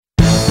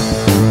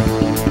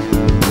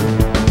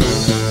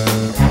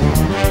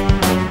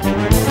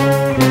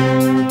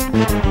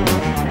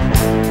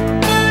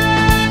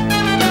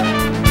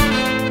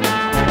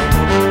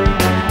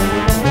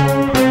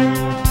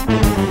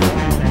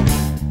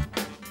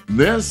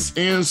This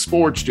is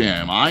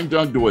SportsJam. I'm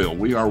Doug Doyle.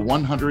 We are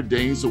 100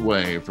 days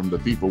away from the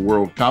FIFA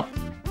World Cup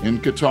in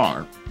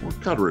Qatar, or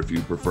Qatar if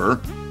you prefer.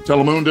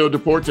 Telemundo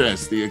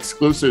Deportes, the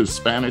exclusive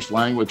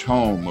Spanish-language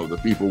home of the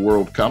FIFA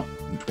World Cup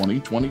in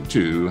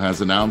 2022,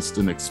 has announced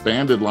an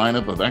expanded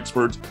lineup of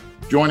experts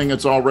joining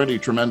its already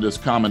tremendous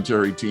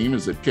commentary team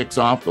as it kicks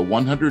off the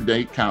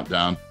 100-day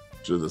countdown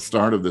to the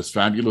start of this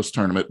fabulous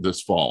tournament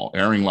this fall,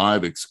 airing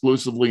live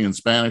exclusively in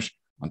Spanish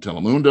on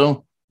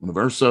Telemundo,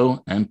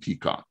 Universo, and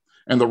Peacock.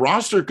 And the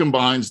roster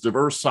combines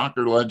diverse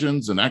soccer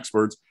legends and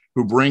experts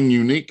who bring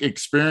unique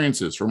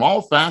experiences from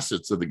all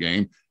facets of the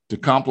game to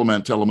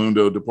complement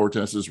Telemundo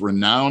Deportes'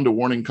 renowned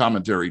awarding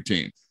commentary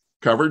team.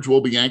 Coverage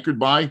will be anchored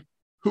by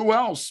who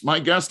else? My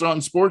guest on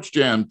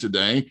SportsJam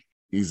today.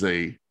 He's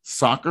a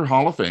soccer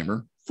Hall of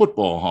Famer,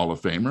 football Hall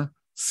of Famer,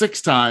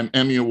 6-time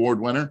Emmy Award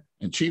winner,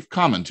 and chief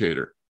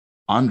commentator,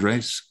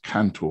 Andrés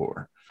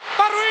Cantor.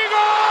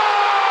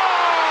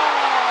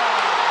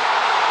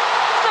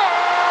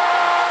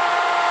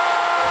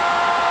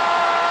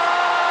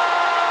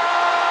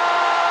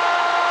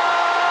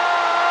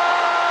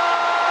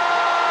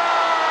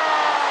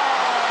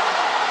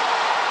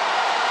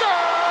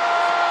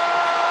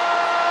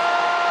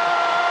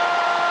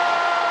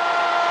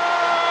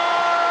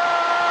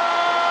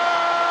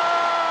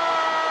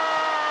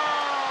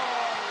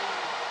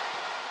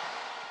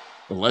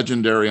 The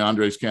legendary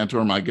Andrés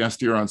Cantor, my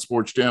guest here on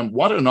SportsJam.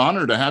 What an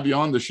honor to have you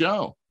on the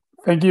show.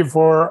 Thank you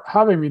for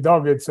having me,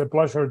 Doug. It's a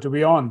pleasure to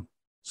be on.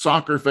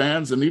 Soccer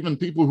fans and even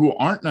people who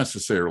aren't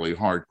necessarily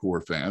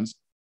hardcore fans,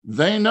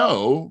 they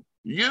know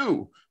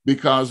you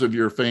because of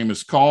your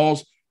famous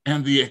calls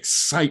and the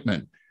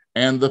excitement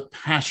and the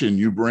passion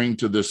you bring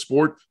to this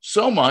sport,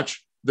 so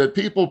much that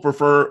people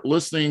prefer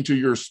listening to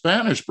your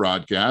Spanish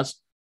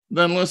broadcast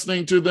than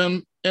listening to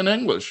them in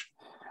English.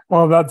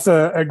 Well, that's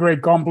a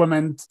great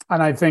compliment.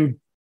 And I think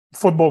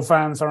football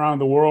fans around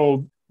the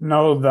world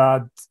know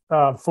that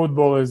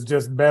football is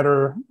just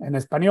better in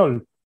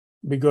Espanol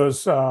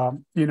because,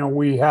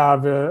 we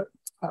have,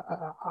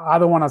 I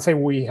don't want to say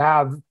we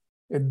have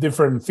a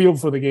different feel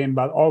for the game,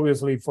 but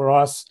obviously for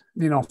us,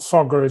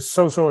 soccer is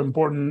so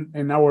important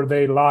in our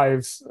daily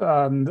lives.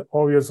 And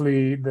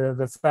obviously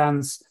the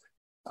fans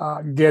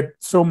get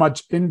so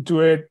much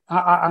into it.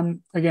 I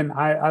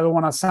don't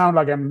want to sound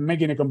like I'm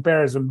making a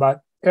comparison,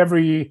 but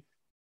every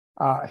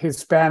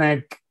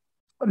Hispanic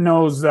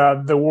knows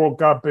that the World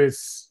Cup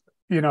is,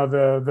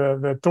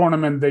 the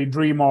tournament they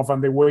dream of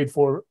and they wait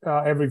for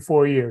every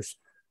 4 years,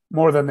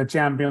 more than the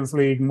Champions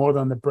League, more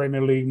than the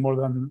Premier League, more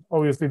than,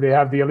 obviously they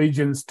have the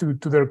allegiance to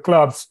their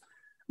clubs,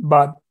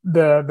 but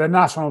the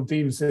national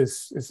teams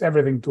is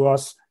everything to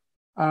us.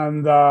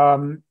 And,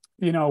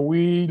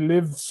 we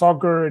live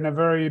soccer in a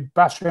very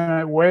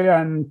passionate way.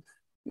 And,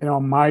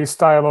 my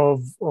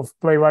style of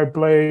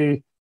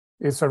play-by-play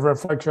is a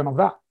reflection of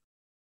that.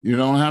 You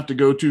don't have to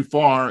go too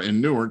far in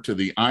Newark to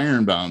the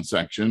Ironbound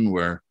section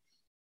where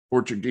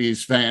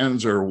Portuguese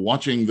fans are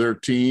watching their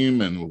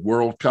team and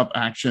World Cup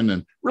action.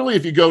 And really,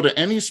 if you go to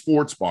any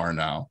sports bar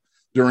now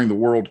during the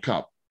World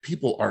Cup,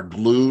 people are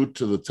glued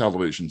to the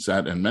television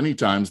set. And many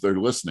times they're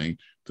listening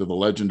to the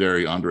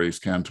legendary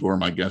Andrés Cantor,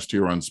 my guest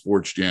here on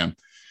SportsJam.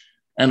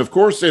 And of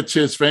course, it's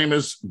his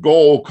famous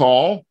goal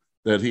call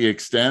that he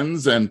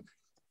extends. And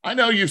I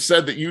know you've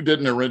said that you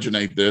didn't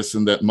originate this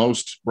and that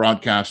most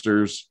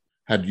broadcasters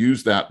had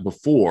used that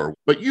before,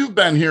 but you've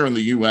been here in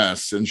the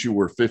U.S. since you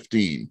were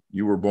 15.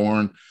 You were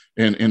born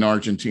in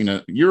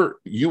Argentina. You're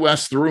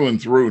U.S. through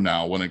and through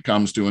now when it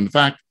comes to, in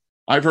fact,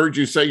 I've heard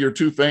you say your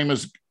two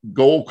famous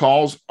goal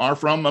calls are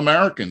from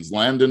Americans,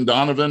 Landon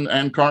Donovan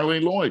and Carly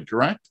Lloyd,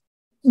 correct?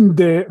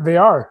 They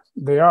are.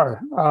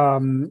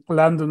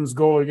 Landon's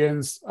goal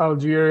against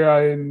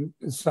Algeria in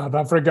South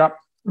Africa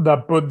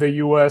that put the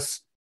U.S.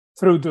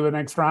 through to the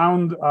next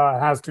round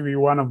has to be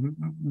one of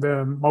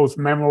the most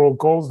memorable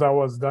goals that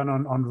was done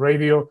on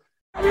radio.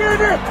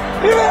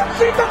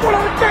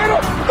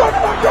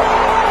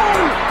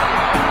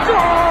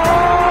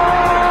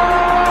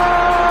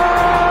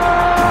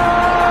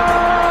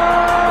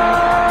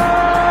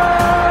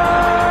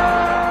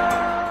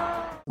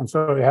 And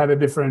so it had a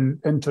different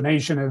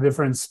intonation, a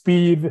different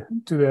speed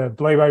to the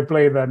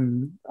play-by-play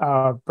than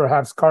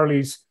perhaps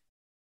Carly's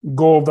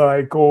goal that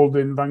I called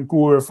in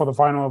Vancouver for the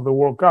final of the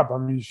World Cup. I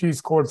mean, she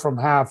scored from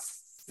half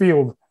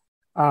field,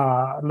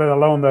 let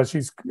alone that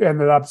she's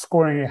ended up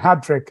scoring a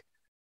hat trick.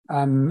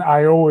 And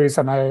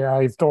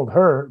I've told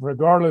her,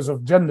 regardless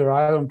of gender,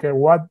 I don't care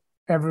what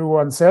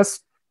everyone says,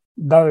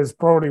 that is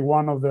probably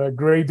one of the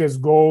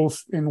greatest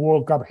goals in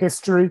World Cup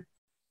history.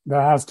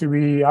 That has to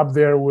be up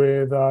there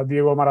with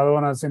Diego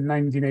Maradona's in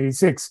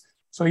 1986.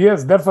 So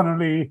yes,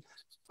 definitely,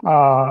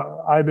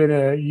 I've been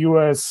a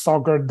U.S.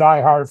 soccer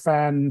diehard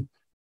fan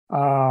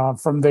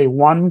from day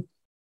one.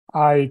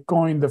 I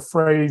coined the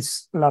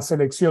phrase La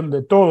Selección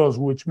de Todos,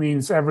 which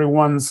means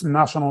everyone's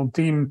national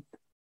team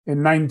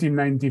in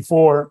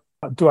 1994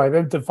 to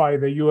identify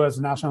the U.S.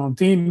 national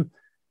team,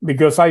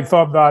 because I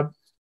thought that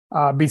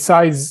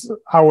besides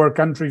our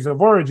countries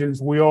of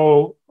origins, we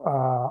all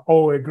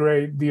owe a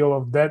great deal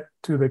of debt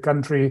to the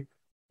country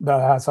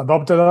that has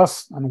adopted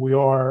us, and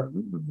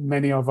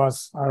many of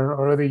us are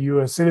already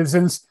U.S.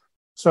 citizens.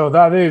 So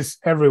that is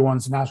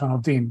everyone's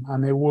national team,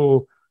 and it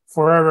will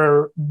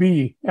forever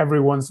be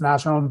everyone's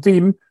national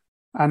team.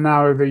 And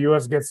now if the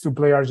U.S. gets to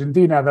play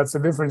Argentina, that's a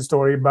different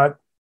story, but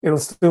it'll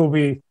still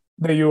be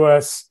the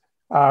U.S.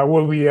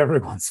 Will be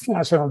everyone's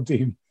national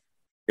team.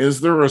 Is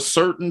there a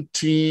certain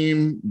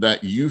team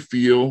that you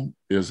feel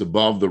is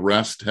above the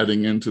rest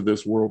heading into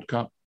this World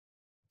Cup?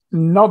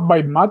 Not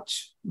by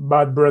much,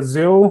 but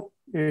Brazil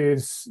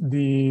is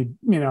the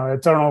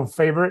eternal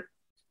favorite.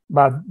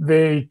 But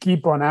they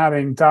keep on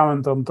adding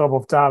talent on top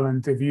of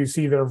talent. If you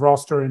see their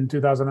roster in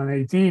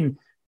 2018,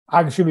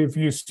 actually, if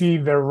you see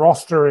their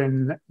roster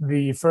in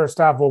the first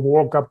half of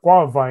World Cup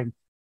qualifying,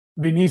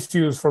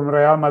 Vinicius from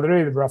Real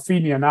Madrid,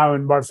 Rafinha now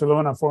in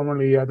Barcelona,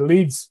 formerly at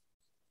Leeds,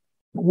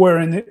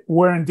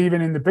 weren't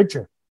even in the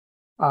picture.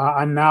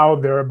 And now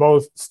they're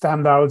both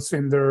standouts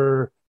in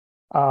their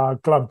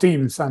club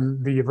teams.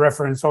 And the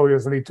reference,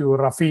 obviously, to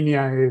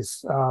Rafinha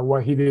is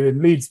what he did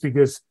in Leeds,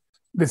 because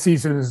the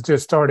season is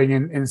just starting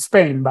in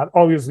Spain. But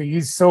obviously,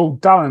 he's so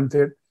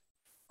talented.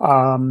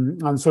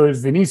 And so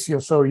is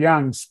Vinicius, so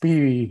young,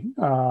 speedy.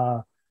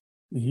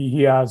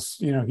 He has,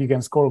 he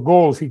can score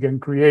goals, he can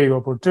create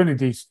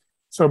opportunities.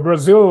 So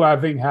Brazil, I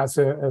think, has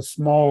a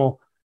small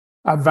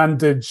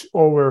advantage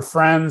over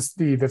France,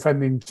 the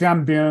defending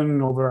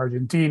champion, over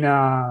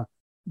Argentina,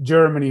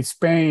 Germany,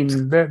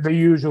 Spain, the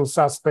usual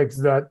suspects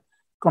that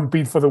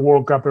compete for the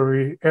World Cup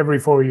every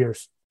 4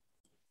 years.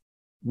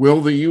 Will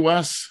the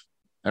U.S.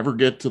 ever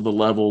get to the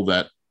level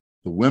that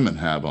the women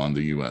have on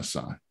the U.S.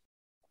 side?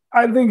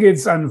 I think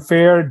it's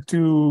unfair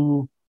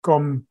to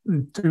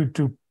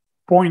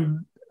point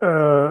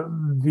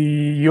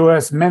the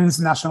U.S. men's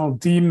national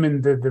team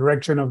in the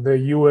direction of the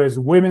U.S.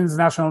 women's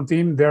national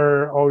team.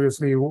 They're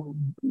obviously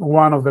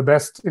one of the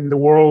best in the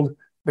world.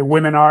 The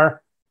women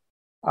are,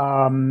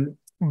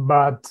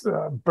 but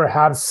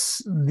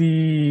perhaps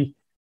the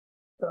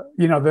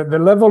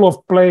level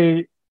of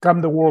play come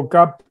the World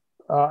Cup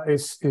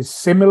is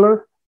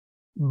similar.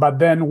 But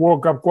then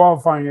World Cup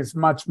qualifying is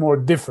much more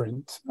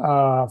different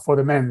for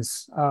the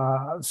men's.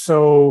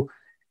 So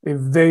if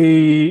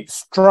they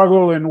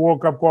struggle in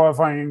World Cup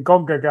qualifying in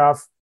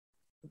CONCACAF,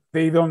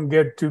 they don't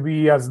get to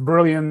be as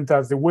brilliant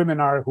as the women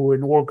are, who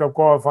in World Cup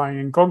qualifying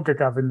in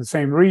CONCACAF in the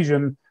same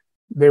region,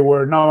 they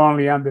were not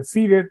only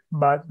undefeated,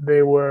 but they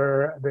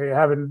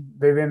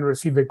didn't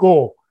receive a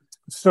goal.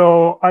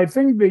 So I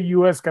think the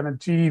U.S. can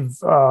achieve,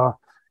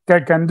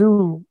 can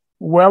do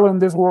well in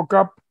this World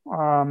Cup.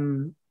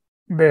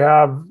 They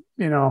have,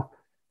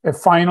 a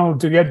final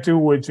to get to,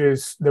 which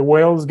is the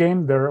Wales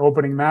game, their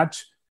opening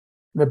match.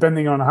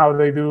 Depending on how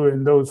they do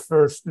in those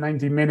first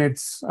 90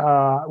 minutes,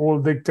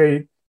 will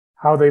dictate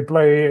how they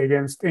play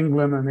against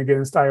England and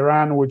against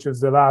Iran, which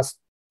is the last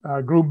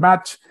group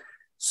match.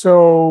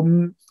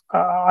 So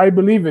I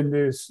believe in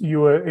this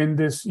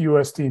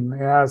U.S. team. It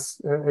has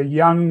a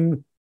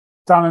young,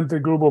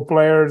 talented group of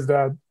players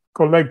that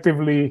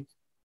collectively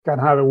can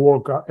have a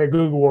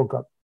good World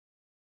Cup.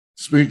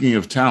 Speaking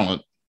of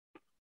talent,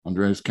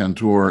 Andrés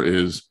Cantor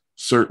is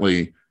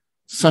certainly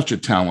such a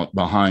talent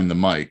behind the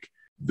mic.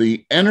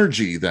 The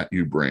energy that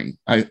you bring,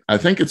 I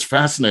think it's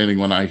fascinating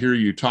when I hear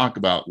you talk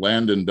about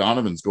Landon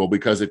Donovan's goal,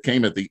 because it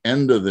came at the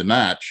end of the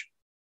match.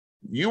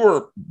 You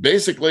were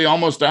basically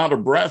almost out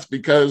of breath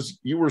because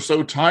you were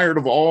so tired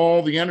of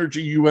all the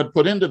energy you had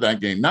put into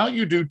that game. Now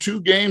you do 2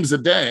 games a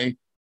day.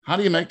 How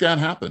do you make that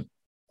happen?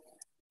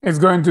 It's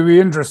going to be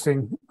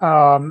interesting.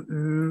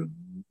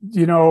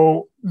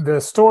 The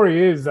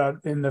story is that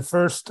in the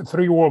first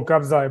 3 World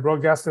Cups that I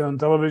broadcasted on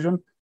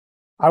television,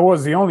 I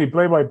was the only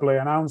play-by-play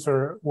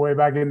announcer way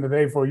back in the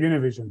day for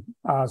Univision.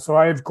 So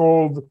I've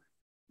called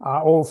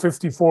all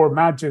 54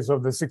 matches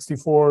of the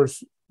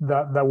 64s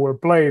that were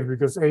played,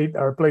 because 8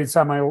 are played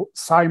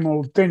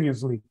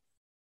simultaneously.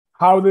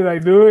 How did I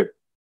do it?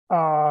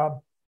 I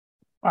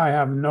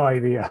have no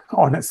idea,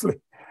 honestly.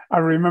 I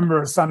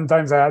remember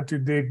sometimes I had to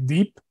dig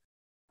deep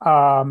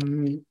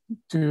to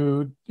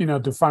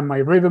find my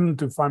rhythm,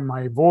 to find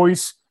my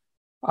voice.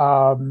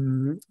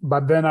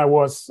 But then I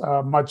was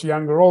much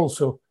younger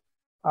also.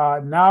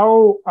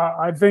 Now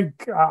I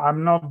think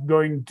I'm not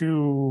going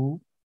to,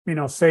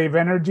 save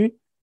energy.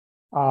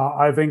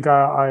 I think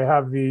I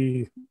have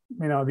the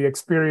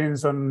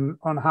experience on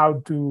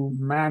how to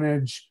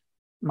manage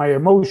my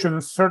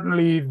emotions.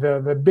 Certainly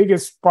the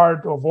biggest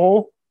part of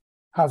all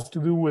has to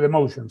do with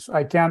emotions.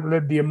 I can't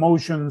let the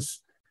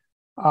emotions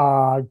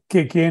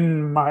kick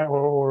in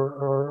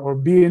or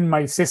be in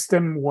my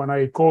system when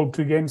I call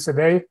 2 games a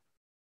day,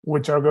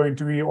 which are going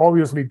to be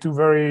obviously 2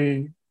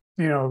 very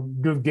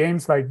good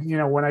games. Like,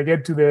 when I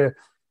get to the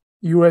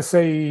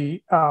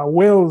USA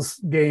Wales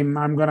game,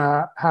 I'm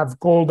gonna have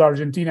called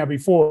Argentina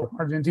before,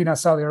 Argentina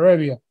Saudi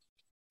Arabia,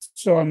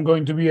 so I'm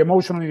going to be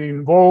emotionally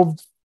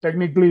involved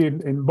technically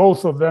in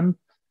both of them,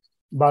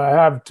 but I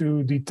have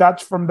to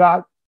detach from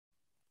that,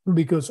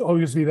 because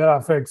obviously that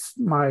affects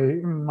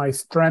my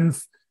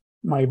strength,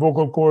 my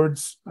vocal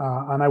cords,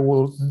 and I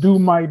will do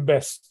my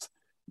best.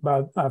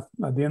 But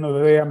at the end of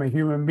the day, I'm a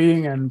human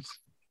being, and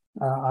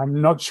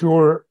I'm not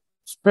sure,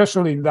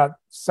 especially in that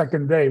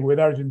second day with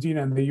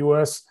Argentina and the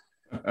U.S.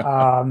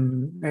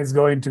 It's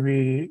going to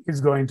be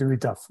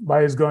tough,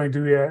 but it's going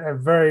to be a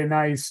very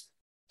nice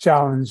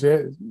challenge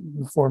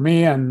for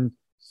me, and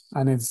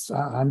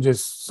I'm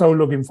just so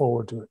looking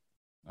forward to it.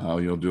 Oh,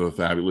 you'll do a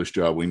fabulous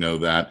job. We know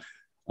that.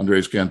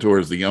 Andrés Cantor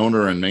is the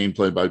owner and main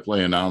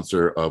play-by-play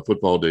announcer of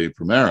Football de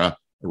Primera,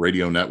 a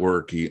radio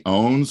network. He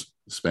owns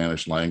the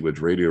Spanish language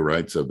radio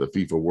rights of the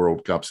FIFA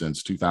World Cup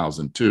since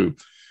 2002.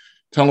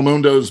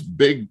 Telemundo's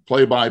big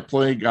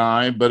play-by-play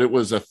guy, but it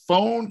was a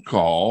phone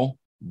call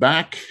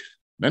back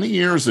many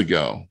years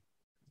ago.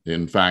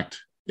 In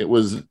fact, it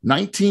was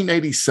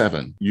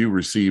 1987. You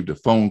received a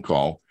phone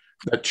call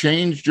that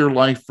changed your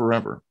life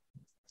forever.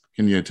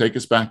 Can you take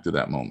us back to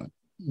that moment?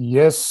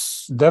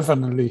 Yes,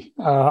 definitely.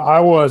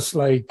 I was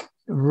like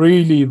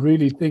really,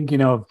 really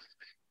thinking of,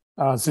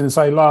 since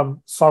I love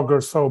soccer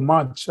so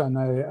much, and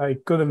I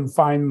couldn't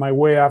find my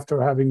way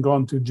after having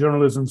gone to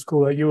journalism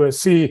school at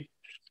USC.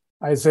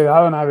 I said, I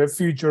don't have a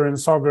future in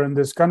soccer in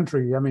this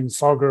country. I mean,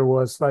 soccer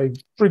was like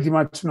pretty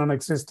much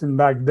non-existent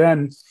back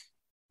then,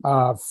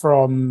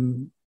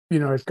 from,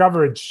 a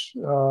coverage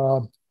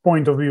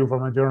point of view,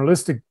 from a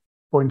journalistic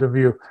point of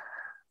view.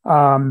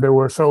 There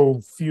were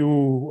so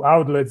few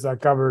outlets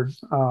that covered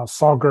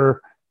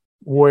soccer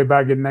way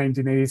back in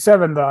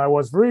 1987 that I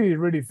was really,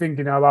 really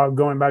thinking about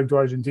going back to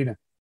Argentina.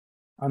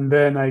 And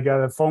then I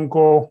got a phone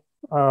call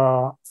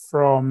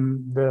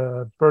from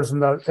the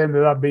person that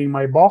ended up being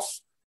my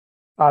boss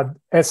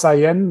at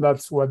SIN,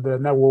 that's what the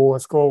network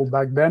was called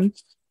back then,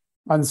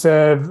 and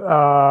said,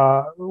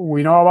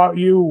 we know about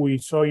you. We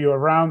saw you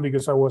around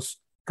because I was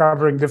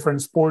covering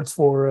different sports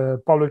for a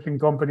publishing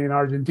company in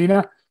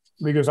Argentina,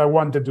 because I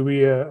wanted to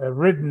be a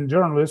written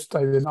journalist.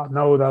 I did not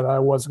know that I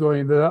was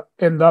going to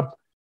end up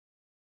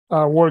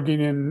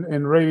working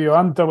in radio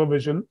and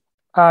television.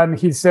 And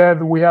he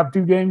said, we have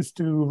 2 games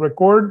to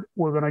record.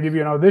 We're going to give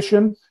you an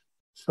audition.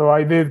 So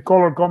I did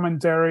color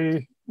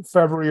commentary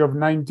February of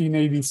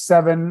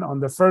 1987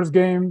 on the first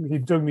game. He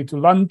took me to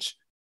lunch,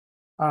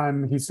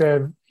 and he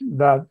said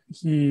that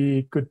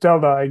he could tell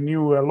that I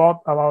knew a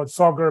lot about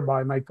soccer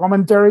by my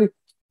commentary.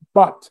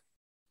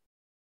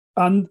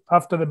 And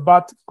after the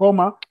but,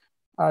 comma,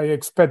 I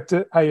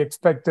expected,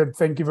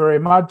 thank you very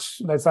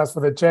much. Let's ask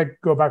for the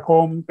check, go back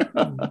home.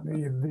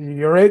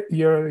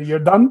 You're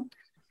done.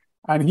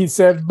 And he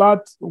said,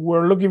 but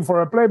we're looking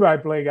for a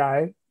play-by-play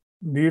guy.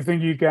 Do you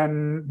think you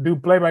can do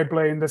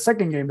play-by-play in the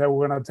second game that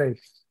we're going to take?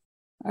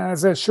 And I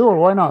said, sure,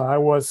 why not? I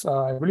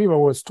believe I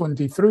was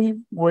 23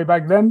 way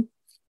back then.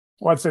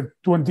 What's a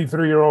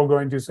 23-year-old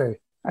going to say?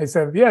 I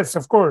said, yes,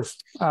 of course.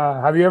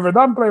 Have you ever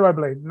done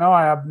play-by-play? No,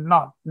 I have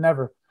not,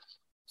 never.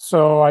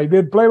 So I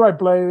did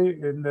play-by-play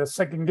in the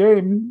second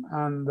game,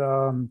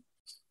 and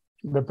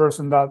the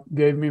person that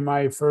gave me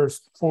my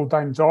first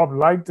full-time job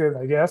liked it,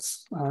 I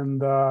guess.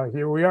 And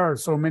here we are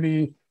so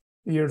many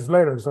years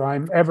later. So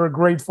I'm ever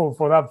grateful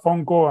for that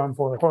phone call and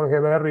for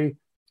Jorge Berry,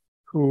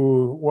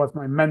 who was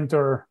my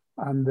mentor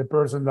and the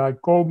person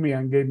that called me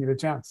and gave me the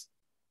chance.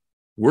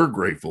 We're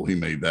grateful he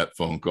made that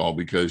phone call,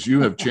 because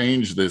you have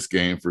changed this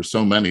game for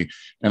so many.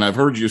 And I've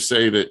heard you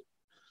say that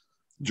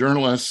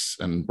journalists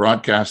and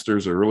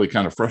broadcasters are really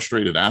kind of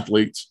frustrated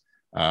athletes.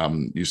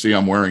 You see,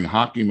 I'm wearing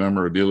hockey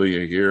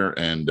memorabilia here,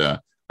 and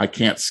I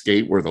can't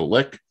skate worth a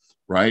lick,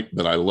 right?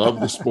 But I love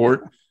the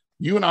sport.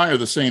 You and I are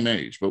the same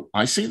age, but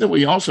I see that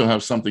we also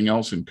have something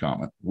else in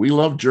common. We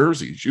love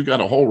jerseys. You got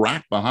a whole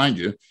rack behind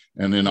you.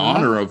 And in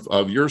honor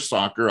of your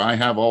soccer, I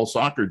have all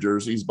soccer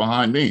jerseys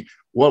behind me.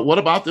 What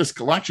about this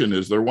collection?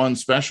 Is there one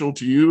special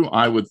to you?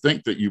 I would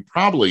think that you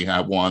probably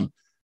have one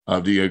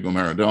of Diego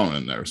Maradona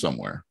in there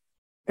somewhere.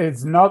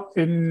 It's not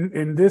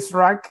in this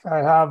rack. I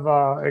have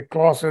a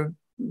closet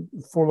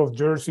full of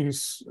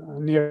jerseys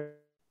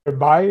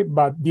nearby,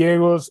 but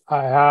Diego's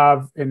I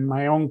have in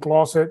my own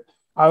closet.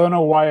 I don't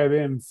know why I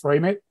didn't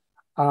frame it.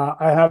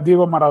 I have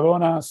Diego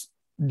Maradona's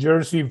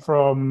jersey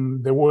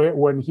from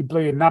when he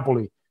played in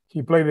Napoli.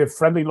 He played a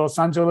friendly Los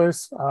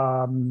Angeles.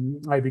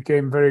 I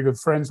became very good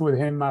friends with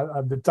him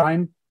at the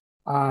time,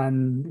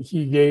 and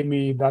he gave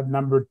me that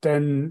number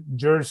 10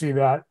 jersey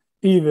that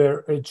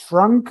either it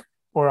shrunk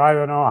or I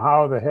don't know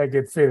how the heck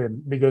it fit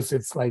in, because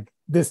it's like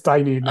this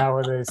tiny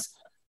nowadays.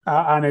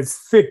 And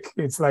it's thick.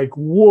 It's like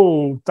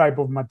wool type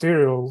of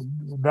material.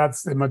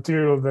 That's the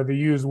material that they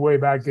used way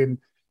back in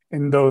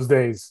those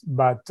days.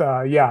 But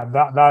yeah,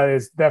 that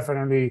is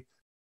definitely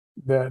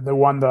the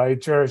one that I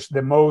cherish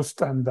the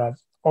most, and that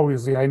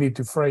obviously I need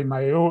to frame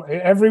my own.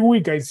 Every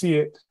week I see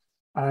it,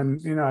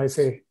 and I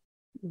say,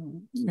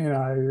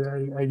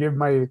 I give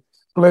my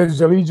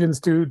pledge allegiance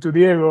to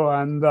Diego,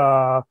 and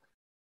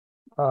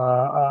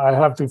I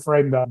have to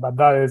frame that. But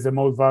that is the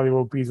most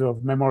valuable piece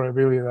of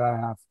memorabilia that I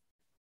have.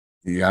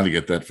 You got to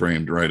get that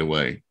framed right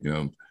away.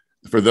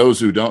 For those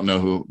who don't know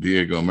who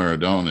Diego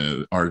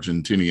Maradona is,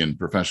 Argentinian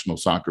professional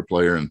soccer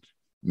player and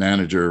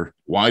manager,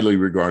 widely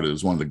regarded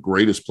as one of the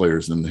greatest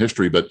players in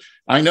history. But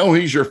I know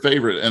he's your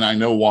favorite, and I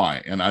know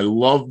why. And I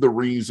love the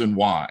reason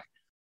why,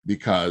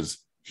 because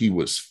he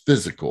was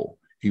physical.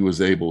 He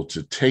was able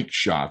to take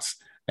shots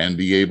and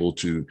be able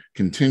to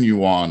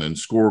continue on and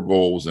score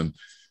goals. And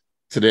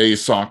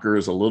today's soccer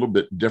is a little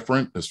bit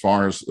different as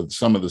far as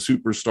some of the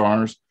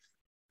superstars.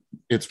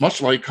 It's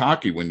much like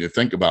hockey. When you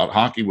think about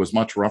hockey, was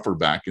much rougher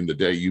back in the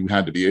day. You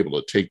had to be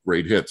able to take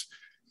great hits.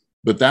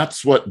 But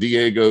that's what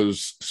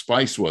Diego's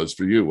spice was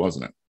for you,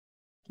 wasn't it?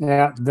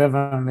 Yeah,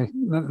 definitely.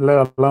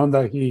 Let alone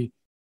that he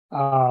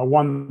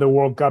won the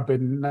World Cup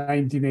in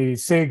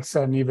 1986.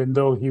 And even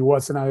though he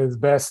wasn't at his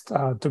best,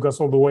 took us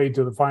all the way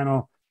to the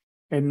final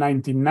in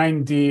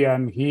 1990.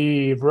 And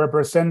he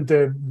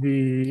represented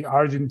the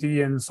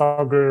Argentinian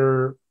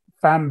soccer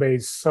fan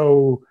base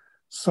so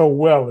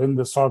well in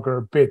the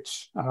soccer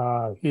pitch.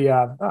 He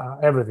had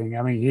everything.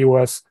 I mean,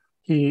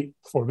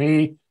 for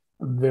me,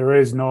 there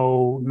is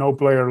no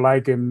player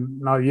like him,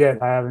 not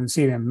yet. I haven't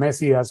seen him.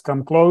 Messi has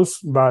come close,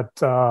 but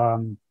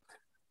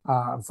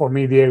for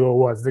me, Diego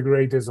was the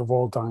greatest of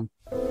all time.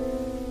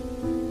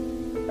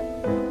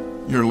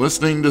 You're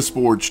listening to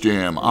Sports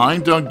Jam.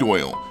 I'm Doug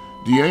Doyle.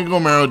 Diego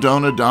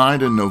Maradona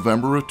died in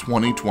November of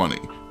 2020,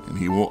 and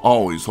he will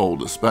always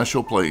hold a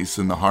special place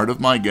in the heart of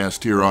my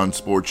guest here on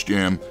Sports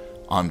Jam,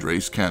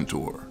 Andrés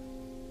Cantor.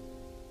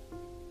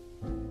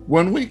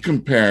 When we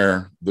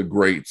compare the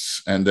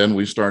greats and then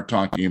we start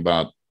talking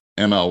about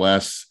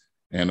MLS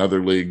and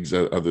other leagues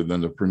other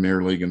than the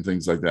Premier League and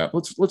things like that,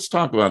 let's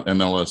talk about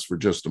MLS for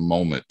just a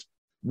moment.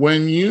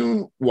 When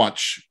you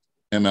watch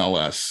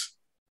MLS,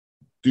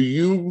 do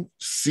you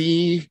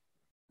see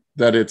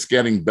that it's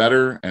getting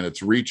better and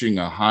it's reaching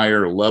a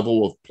higher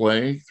level of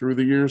play through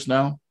the years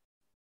now?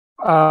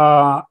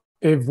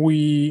 If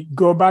we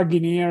go back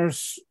in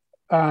years,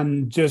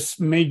 and just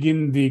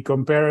making the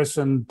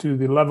comparison to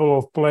the level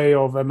of play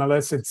of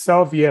MLS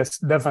itself, yes,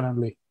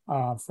 definitely.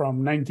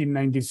 From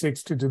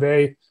 1996 to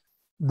today,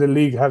 the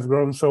league has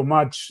grown so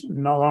much,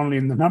 not only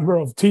in the number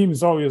of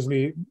teams,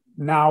 obviously.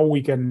 Now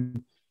we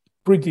can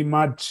pretty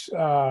much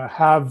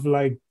have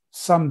like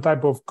some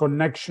type of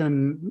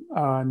connection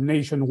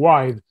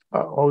nationwide.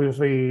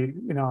 Obviously,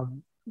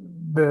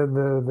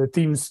 the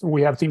teams,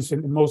 we have teams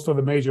in most of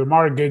the major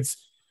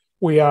markets.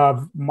 We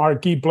have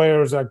marquee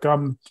players that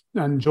come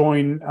and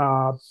join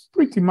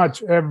pretty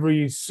much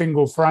every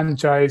single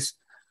franchise.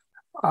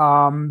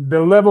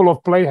 The level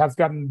of play has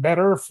gotten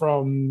better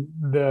from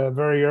the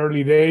very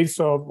early days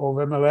of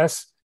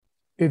MLS.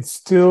 It's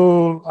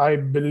still, I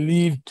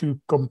believe,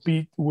 to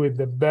compete with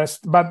the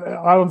best, but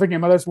I don't think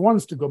MLS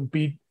wants to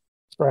compete,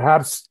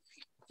 perhaps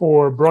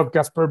for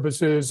broadcast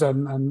purposes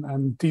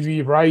and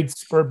TV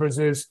rights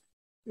purposes.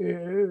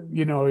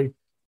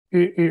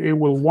 It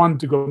will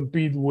want to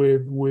compete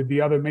with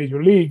the other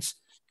major leagues,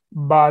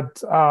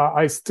 but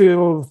I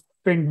still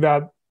think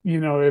that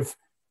if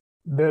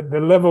the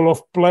level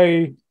of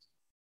play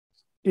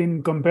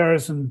in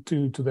comparison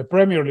to the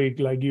Premier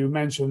League, like you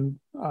mentioned,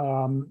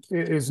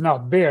 is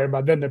not there,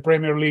 but then the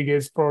Premier League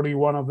is probably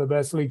one of the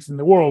best leagues in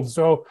the world.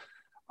 So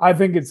I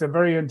think it's a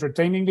very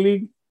entertaining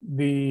league.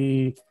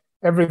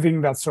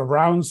 Everything that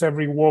surrounds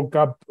every World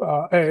Cup,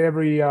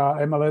 every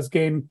MLS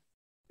game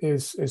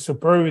is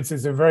superb. It's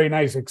a very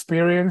nice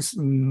experience.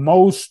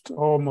 Almost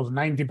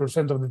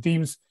 90% of the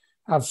teams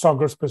have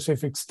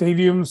soccer-specific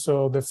stadiums,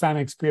 so the fan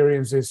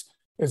experience is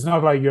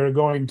not like you're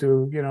going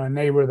to a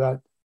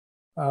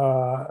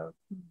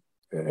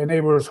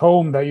neighbor's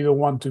home that you don't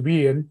want to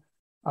be in.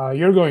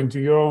 You're going to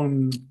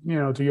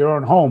your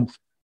own home,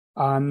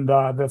 and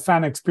the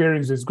fan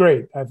experience is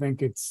great. I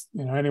think it's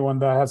anyone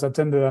that has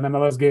attended an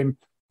MLS game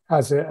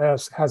has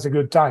a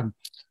good time.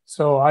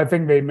 So I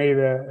think they made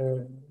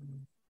a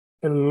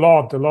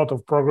lot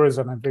of progress,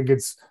 and I think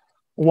it's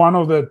one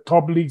of the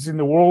top leagues in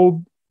the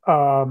world.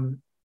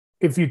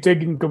 If you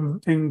take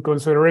in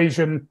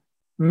consideration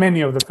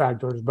many of the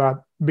factors,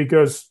 but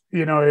because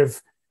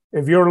if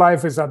your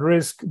life is at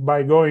risk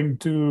by going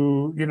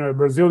to a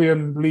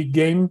Brazilian league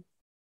game,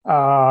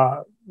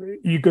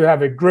 you could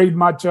have a great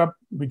matchup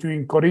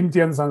between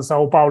Corinthians and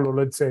Sao Paulo,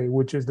 let's say,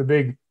 which is the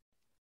big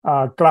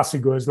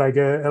clásico. It's like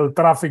El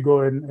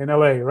Tráfico in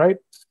LA, right?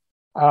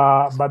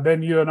 But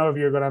then you don't know if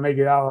you're going to make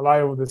it out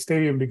alive of the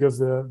stadium because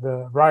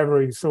the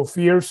rivalry is so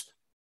fierce.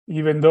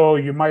 Even though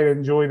you might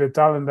enjoy the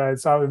talent that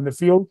is out in the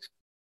field,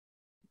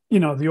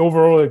 the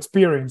overall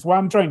experience. What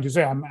I'm trying to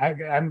say,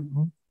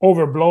 I'm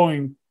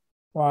overblowing,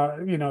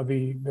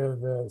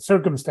 the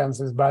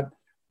circumstances, but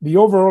the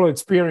overall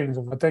experience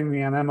of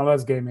attending an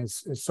MLS game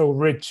is so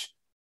rich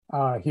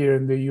here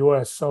in the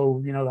U.S.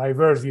 So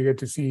diverse. You get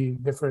to see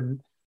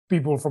different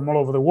people from all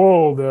over the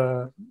world,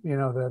 the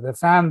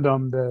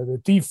fandom,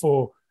 the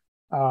tifo,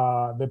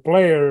 the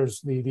players,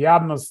 the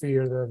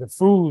atmosphere, the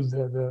food,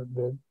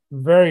 the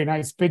very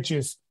nice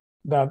pitches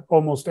that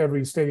almost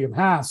every stadium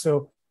has.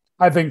 So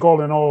I think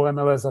all in all,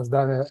 MLS has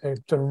done a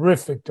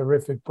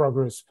terrific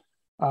progress,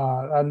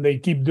 and they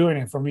keep doing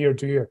it from year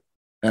to year.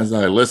 As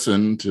I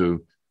listen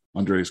to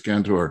Andrés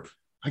Cantor,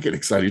 I get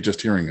excited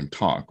just hearing him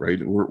talk, right?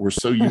 We're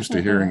so used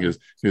to hearing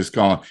his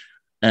call.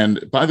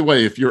 And by the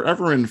way, if you're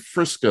ever in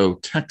Frisco,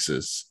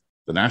 Texas,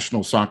 the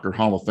National Soccer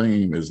Hall of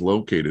Fame is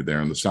located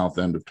there in the south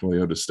end of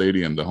Toyota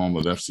Stadium, the home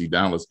of FC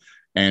Dallas.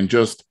 And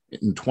just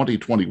in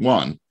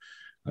 2021,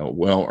 a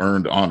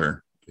well-earned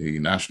honor, the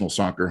National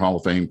Soccer Hall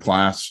of Fame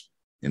class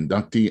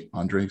inductee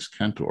Andrés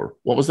Cantor.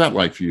 What was that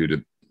like for you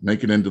to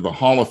make it into the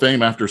Hall of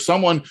Fame after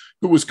someone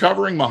who was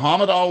covering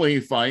Muhammad Ali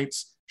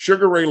fights,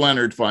 Sugar Ray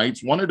Leonard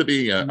fights, wanted to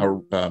be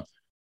a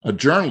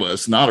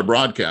journalist, not a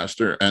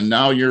broadcaster, and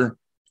now you're,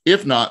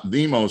 if not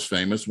the most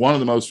famous, one of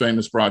the most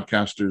famous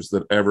broadcasters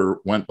that ever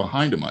went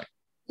behind a mic?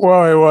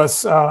 Well, it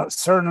was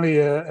certainly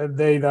a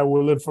day that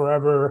will live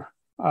forever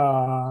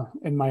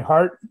in my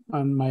heart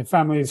and my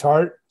family's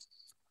heart.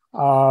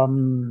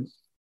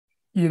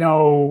 You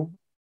know,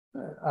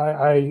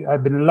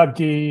 I've been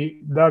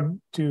lucky, Doug,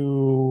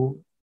 to,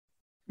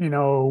 you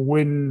know,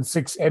 win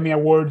 6 Emmy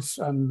Awards,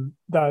 and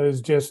that is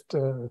just,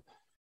 you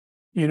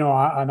know,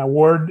 an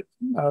award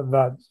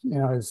that, you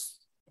know, is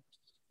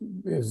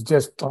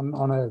just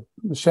on a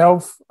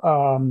shelf.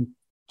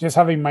 Just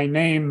having my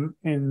name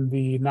in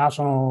the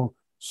National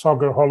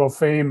Soccer Hall of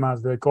Fame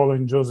as the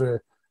Colin Jose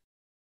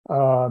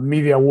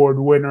Media Award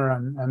winner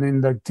and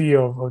inductee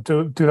of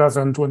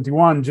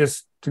 2021,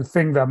 just to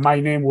think that my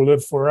name will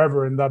live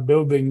forever in that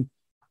building.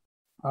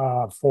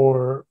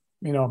 For,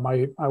 you know,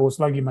 I was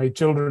lucky my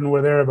children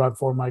were there, but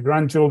for my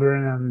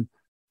grandchildren and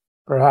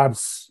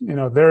perhaps, you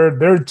know,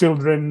 their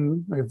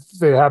children, if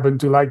they happen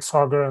to like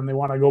soccer and they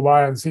want to go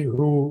by and see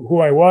who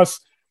I was,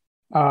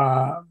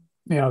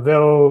 you know,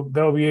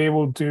 they'll be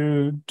able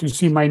to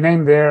see my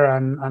name there,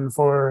 and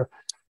for,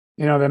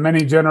 you know, the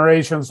many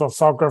generations of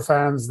soccer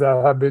fans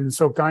that have been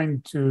so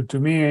kind to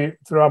me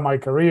throughout my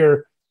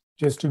career,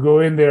 just to go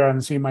in there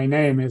and see my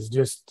name is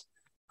just,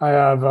 I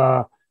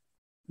have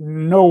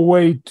no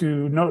way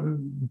to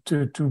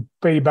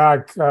pay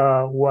back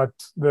what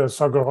the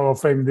Soccer Hall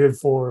of Fame did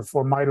for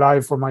my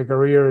life, for my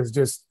career. Is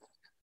just,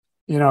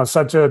 you know,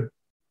 such a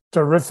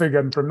terrific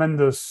and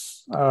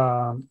tremendous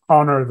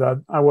honor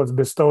that I was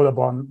bestowed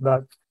upon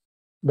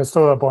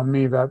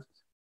me, that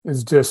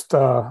is just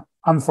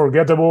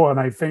unforgettable, and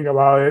I think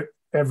about it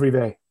every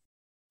day.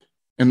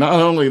 And not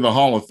only the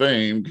Hall of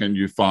Fame can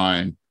you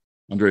find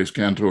Andrés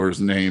Cantor's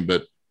name,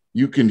 but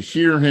you can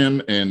hear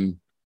him and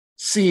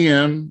see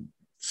him.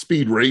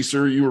 Speed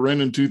Racer you were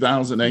in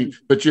 2008,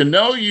 but you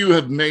know you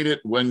have made it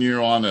when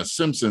you're on a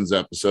Simpsons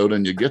episode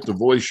and you get to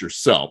voice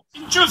yourself.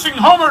 Choosing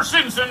Homer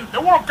Simpson,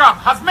 the World Cup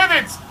has made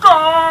its goal!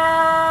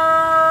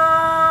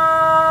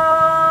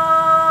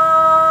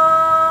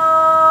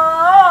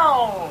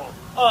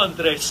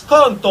 Andrés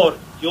Cantor,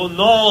 you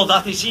know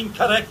that is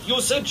incorrect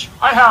usage.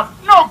 I have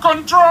no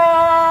control!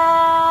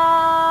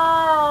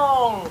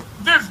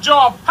 This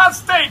job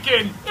has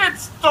taken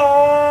its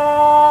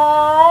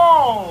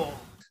toll!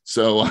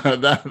 So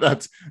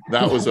that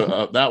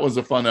was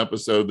a fun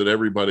episode that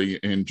everybody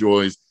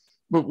enjoys.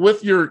 But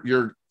with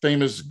your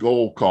famous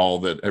goal call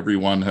that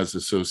everyone has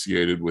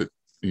associated with,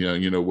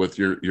 you know, with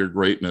your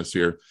greatness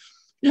here,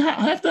 I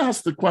have to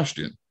ask the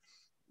question: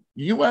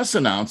 U.S.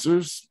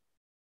 announcers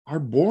are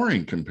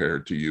boring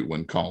compared to you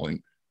when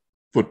calling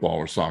football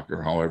or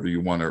soccer, however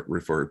you want to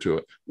refer to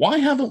it. Why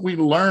haven't we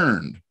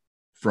learned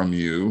from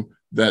you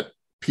that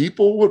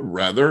people would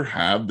rather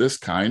have this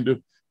kind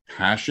of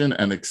passion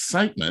and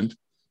excitement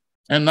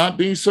and not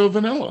be so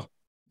vanilla?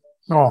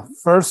 Oh,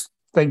 first,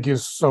 thank you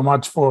so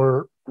much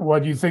for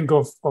what you think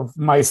of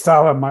my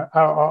style and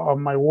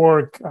my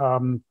work.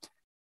 You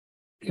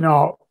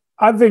know,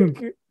 I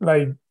think,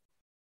 like,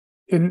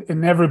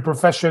 in every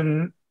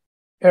profession,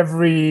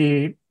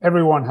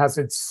 everyone has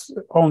its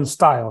own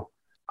style.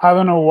 I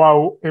don't know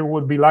what it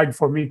would be like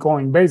for me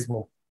calling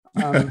baseball.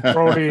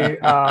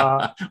 Probably,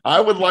 I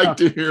would like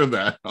to hear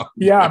that.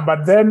 Yeah,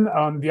 but then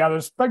on the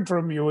other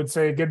spectrum, you would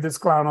say, get this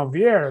clown off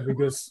the air,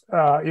 because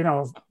you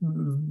know,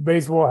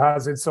 baseball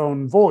has its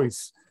own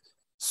voice.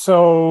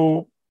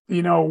 So,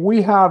 you know,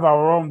 we have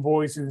our own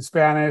voice in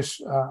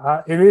Spanish.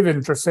 It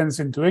even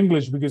transcends into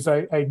English, because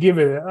I give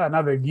it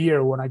another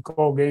gear when I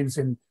call games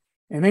in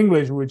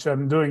English, which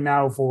I'm doing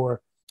now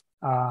for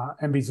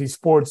NBC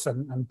Sports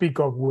and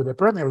Peacock with the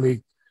Premier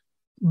League.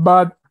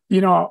 But,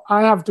 you know,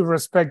 I have to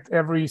respect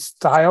every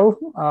style.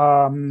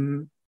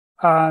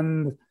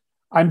 And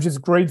I'm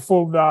just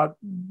grateful that,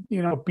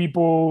 you know,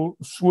 people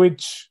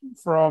switch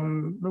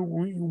from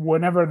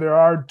whenever there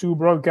are two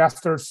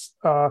broadcasters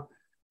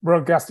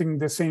broadcasting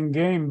the same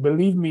game.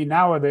 Believe me,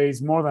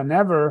 nowadays, more than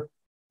ever,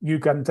 you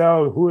can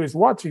tell who is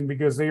watching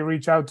because they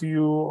reach out to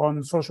you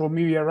on social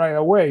media right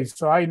away.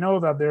 So I know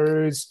that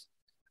there is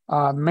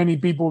many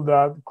people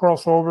that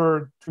cross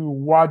over to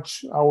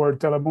watch our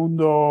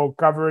Telemundo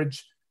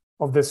coverage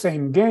of the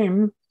same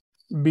game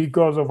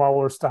because of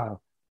our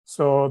style.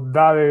 So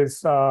that is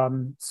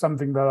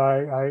something that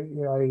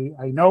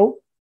I know,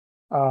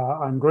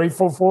 I'm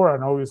grateful for,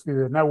 and obviously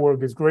the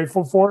network is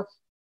grateful for.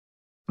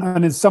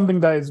 And it's something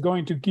that is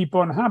going to keep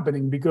on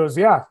happening because,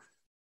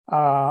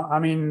 I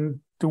mean,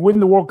 to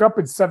win the World Cup,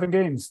 it's 7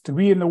 games. To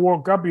be in the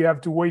World Cup, you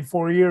have to wait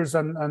 4 years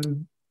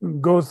and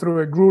go through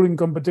a grueling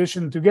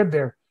competition to get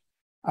there.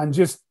 And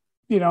just,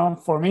 you know,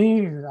 for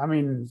me, I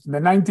mean, the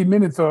 90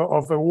 minutes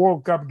of a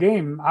World Cup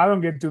game, I don't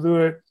get to do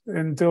it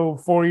until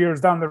 4 years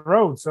down the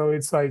road. So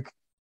it's like,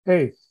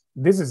 hey,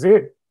 this is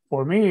it.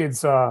 For me,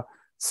 it's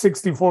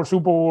 64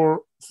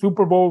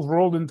 Super Bowls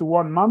rolled into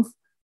 1 month.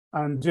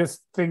 and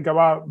just think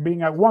about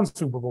being at one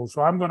Super Bowl.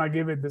 So I'm going to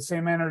give it the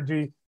same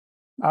energy,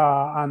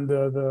 and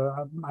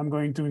I'm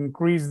going to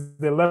increase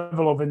the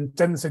level of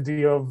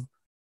intensity of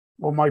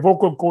my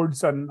vocal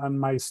cords and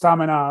my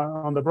stamina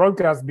on the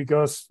broadcast,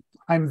 because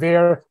I'm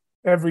there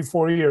every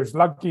 4 years,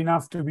 lucky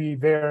enough to be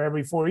there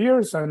every 4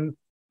 years, and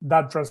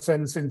that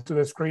transcends into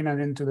the screen and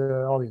into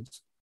the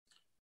audience.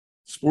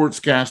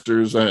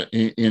 Sportscasters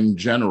in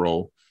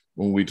general,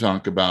 when we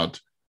talk about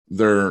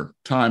their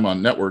time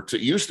on networks,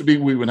 it used to be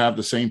we would have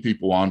the same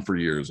people on for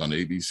years. On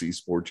ABC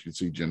Sports, you could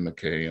see Jim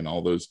McKay and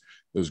all those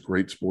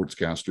great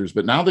sportscasters,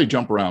 but now they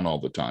jump around all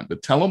the time.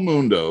 But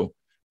Telemundo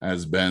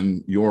has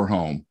been your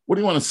home. What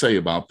do you want to say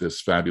about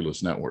this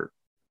fabulous network?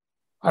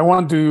 I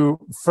want to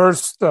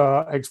first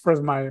express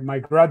my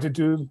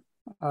gratitude.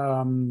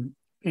 I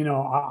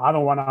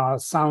don't want to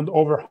sound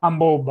over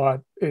humble,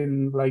 but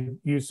in, like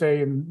you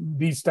say, in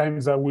these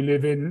times that we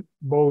live in,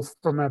 both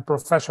from a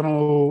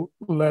professional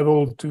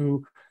level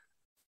to,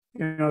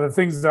 the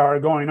things that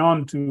are going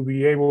on, to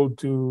be able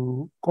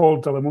to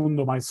call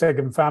Telemundo my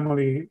second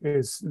family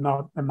is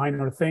not a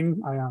minor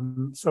thing. I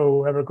am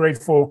so ever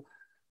grateful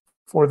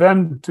for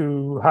them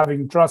to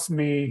having trust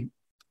me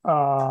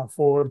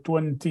for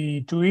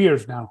 22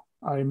 years now.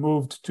 I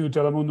moved to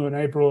Telemundo in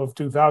April of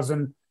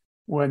 2000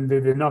 when they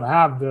did not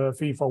have the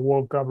FIFA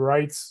World Cup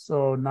rights.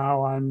 So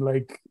now I'm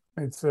like,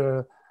 it's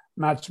a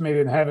match made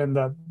in heaven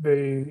that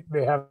they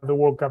have the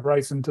World Cup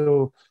rights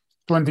until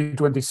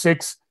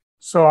 2026.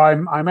 So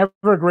I'm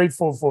ever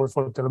grateful for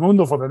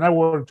Telemundo, for the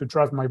network, to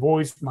trust my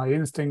voice, my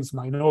instincts,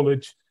 my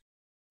knowledge,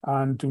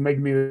 and to make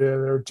me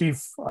their chief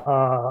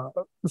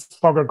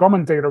soccer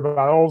commentator. But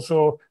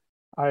also,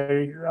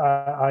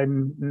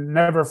 I'm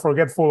never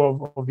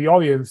forgetful of the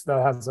audience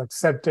that has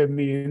accepted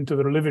me into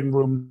their living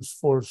rooms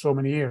for so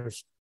many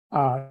years.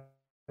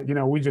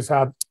 We just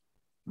had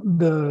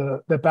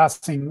the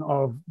passing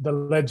of the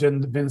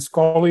legend Vince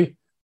Scully,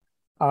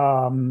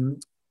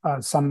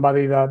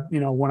 somebody that,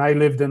 when I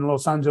lived in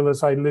Los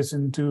Angeles, I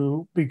listened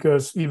to,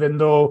 because even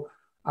though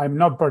I'm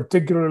not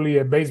particularly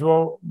a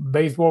baseball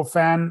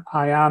fan,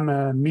 I am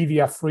a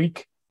media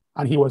freak,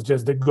 and he was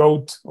just the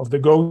GOAT of the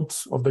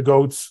GOATs of the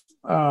GOATs.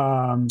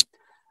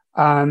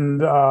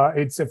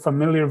 It's a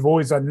familiar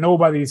voice that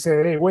nobody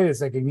said, hey, wait a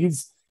second,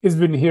 he's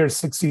been here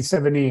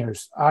 67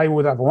 years. I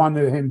would have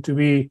wanted him to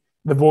be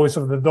the voice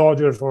of the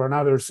Dodgers for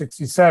another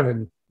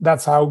 67.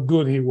 That's how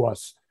good he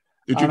was.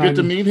 Did you get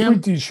to meet him?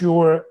 Pretty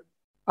sure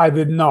I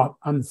did not.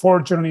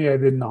 Unfortunately, I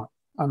did not.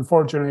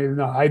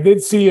 I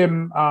did see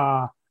him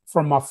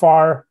from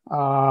afar.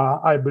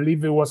 I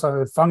believe it was at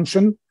a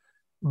function,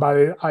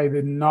 but I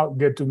did not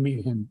get to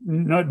meet him.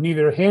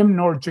 Neither him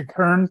nor Chick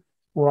Hearn,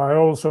 who I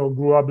also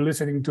grew up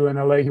listening to in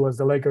LA. He was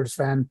the Lakers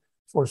fan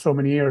for so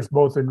many years,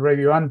 both in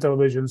radio and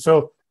television.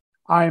 So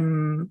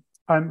I'm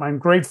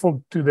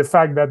grateful to the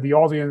fact that the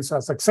audience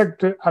has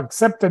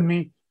accepted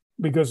me,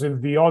 because if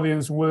the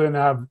audience wouldn't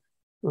have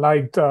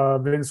liked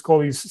Vince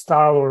Scully's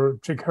style, or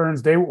Chick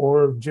Hearn's,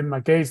 or Jim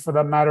McKay's for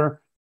that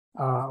matter,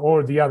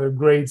 or the other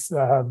greats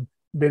that have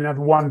been at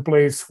one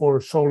place for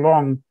so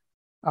long,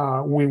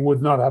 we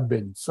would not have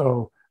been.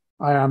 So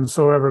I am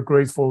so ever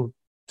grateful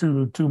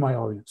to my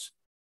audience.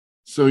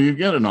 So you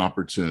get an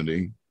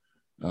opportunity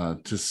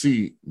to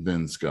see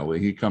Vince Scully.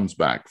 He comes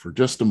back for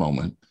just a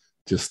moment,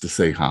 just to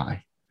say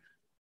hi.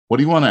 What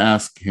do you want to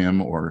ask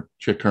him or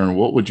Chick Hearn?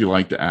 What would you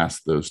like to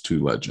ask those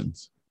two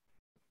legends?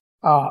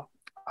 I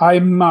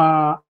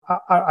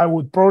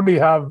would probably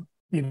have,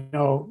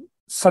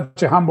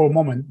 such a humble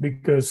moment,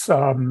 because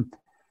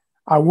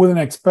I wouldn't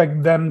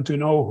expect them to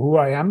know who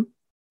I am.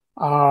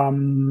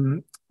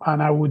 And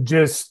I would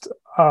just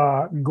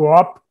go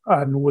up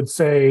and would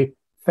say,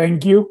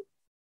 thank you.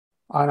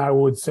 And I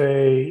would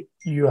say,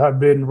 you have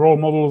been role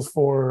models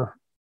for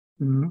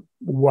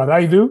what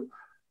I do.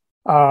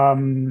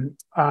 And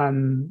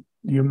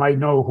you might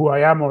know who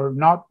I am or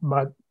not,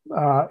 but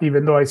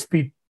even though I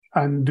speak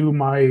and do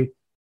my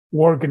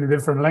work in a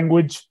different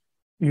language,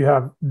 you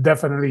have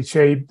definitely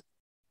shaped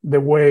the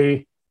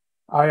way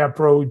I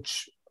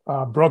approach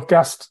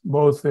broadcast,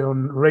 both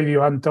on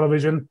radio and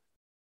television.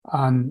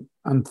 And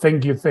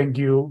thank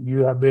you.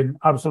 You have been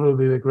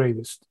absolutely the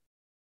greatest.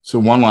 So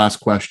one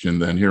last question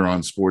then here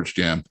on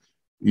SportsJam.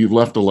 You've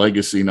left a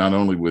legacy not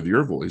only with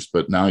your voice,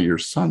 but now your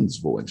son's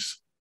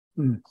voice.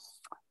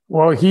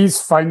 Well,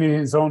 he's finding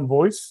his own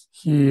voice.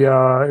 He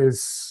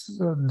is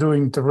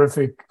doing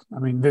terrific. I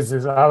mean, I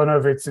don't know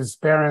if it's his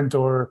parent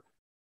or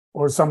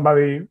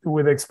somebody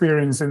with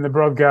experience in the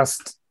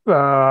broadcast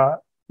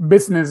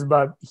business,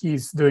 but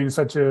he's doing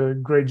such a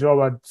great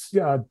job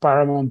at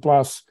Paramount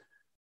Plus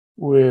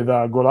with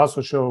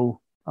Golazo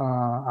Show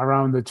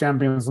around the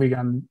Champions League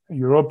and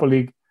Europa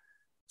League.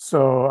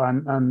 So,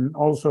 and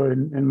also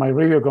in my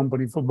radio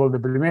company, Fútbol de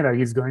Primera,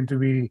 he's going to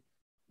be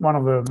one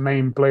of the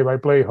main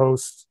play-by-play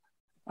hosts.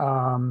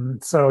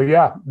 So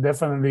yeah,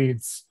 definitely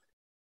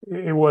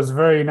it was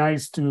very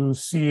nice to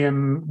see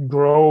him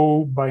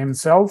grow by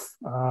himself,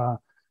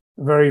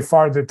 very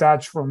far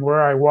detached from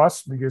where I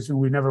was, because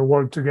we never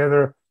worked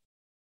together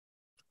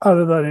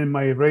other than in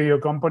my radio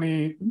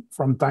company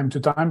from time to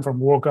time, from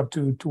World Cup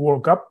to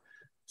World Cup.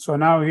 So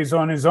now he's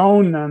on his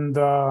own,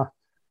 and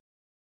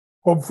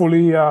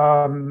hopefully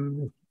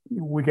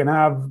we can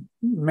have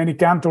many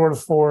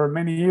Cantors for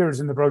many years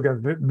in the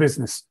broadcast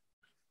business.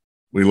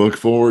 We look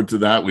forward to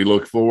that. We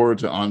look forward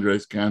to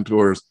Andrés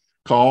Cantor's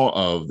call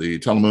of the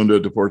Telemundo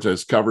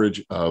Deportes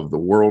coverage of the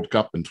World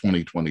Cup in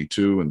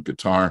 2022 in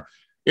Qatar.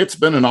 It's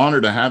been an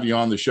honor to have you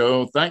on the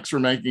show. Thanks for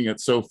making it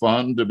so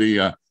fun to be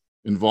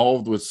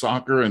involved with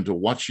soccer and to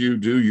watch you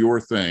do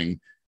your thing.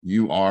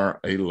 You are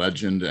a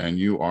legend, and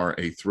you are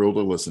a thrill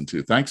to listen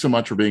to. Thanks so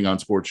much for being on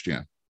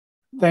SportsJam.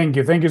 Thank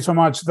you. Thank you so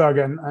much, Doug.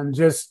 And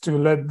just to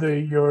let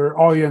your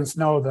audience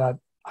know that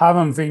I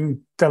don't think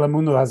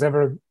Telemundo has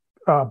ever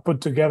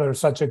put together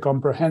such a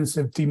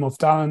comprehensive team of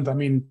talent. I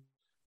mean,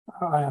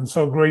 I am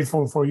so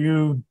grateful for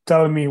you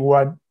telling me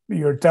what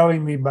you're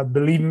telling me, but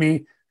believe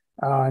me,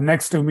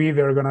 next to me,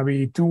 there are going to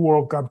be 2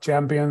 World Cup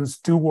champions,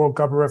 2 World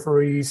Cup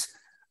referees,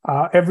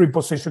 every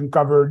position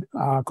covered,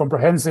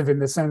 comprehensive in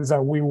the sense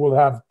that we will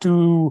have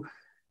 2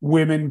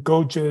 women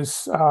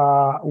coaches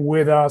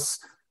with us,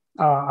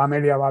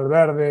 Amelia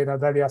Valverde,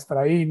 Natalia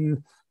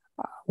Strain.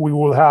 We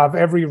will have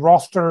every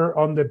roster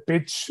on the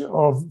pitch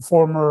of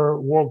former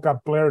World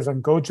Cup players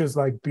and coaches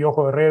like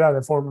Piojo Herrera,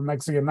 the former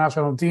Mexican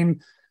national team.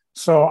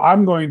 So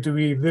I'm going to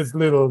be this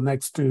little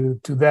next to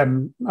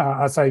them,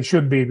 as I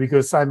should be,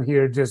 because I'm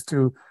here just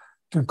to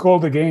call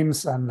the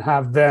games and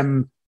have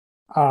them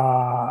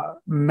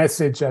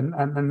message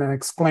and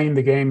explain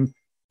the game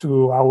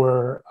to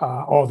our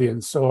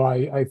audience. So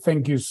I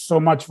thank you so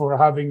much for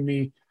having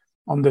me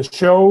on the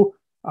show.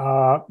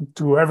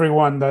 To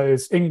everyone that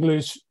is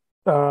English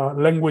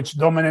language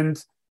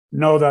dominant,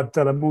 know that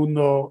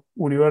Telemundo,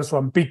 Universo,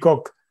 and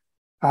Peacock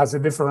has a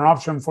different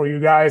option for you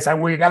guys, and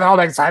we get all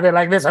excited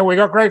like this and we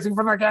go crazy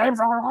for the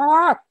games,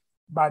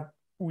 but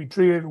we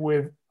treat it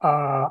with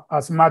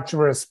as much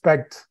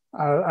respect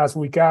as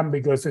we can,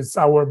 because it's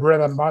our bread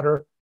and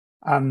butter,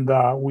 and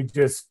we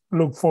just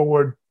look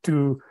forward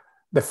to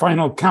the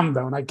final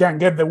countdown. I can't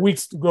get the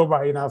weeks to go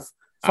by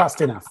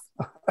fast enough.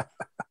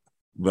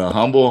 The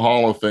humble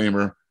Hall of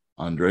Famer,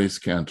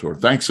 Andrés Cantor.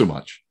 Thanks so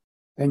much.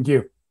 Thank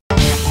you.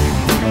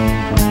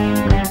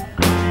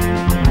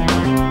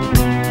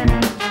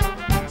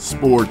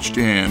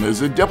 SportsJam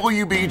is a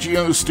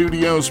WBGO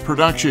Studios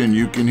production.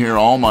 You can hear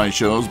all my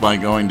shows by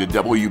going to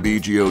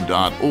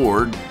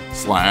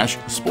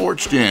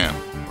wbgo.org/SportsJam,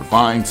 or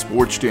find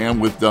SportsJam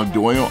with Doug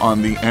Doyle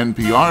on the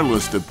NPR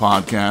list of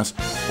podcasts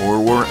or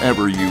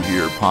wherever you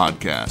hear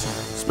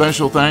podcasts.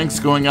 Special thanks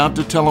going out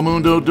to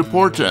Telemundo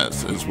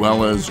Deportes, as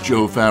well as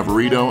Joe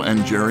Favorito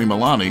and Jerry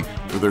Milani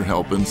for their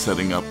help in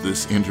setting up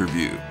this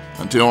interview.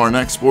 Until our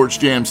next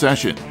SportsJam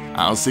session,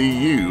 I'll see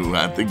you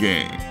at the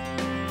game.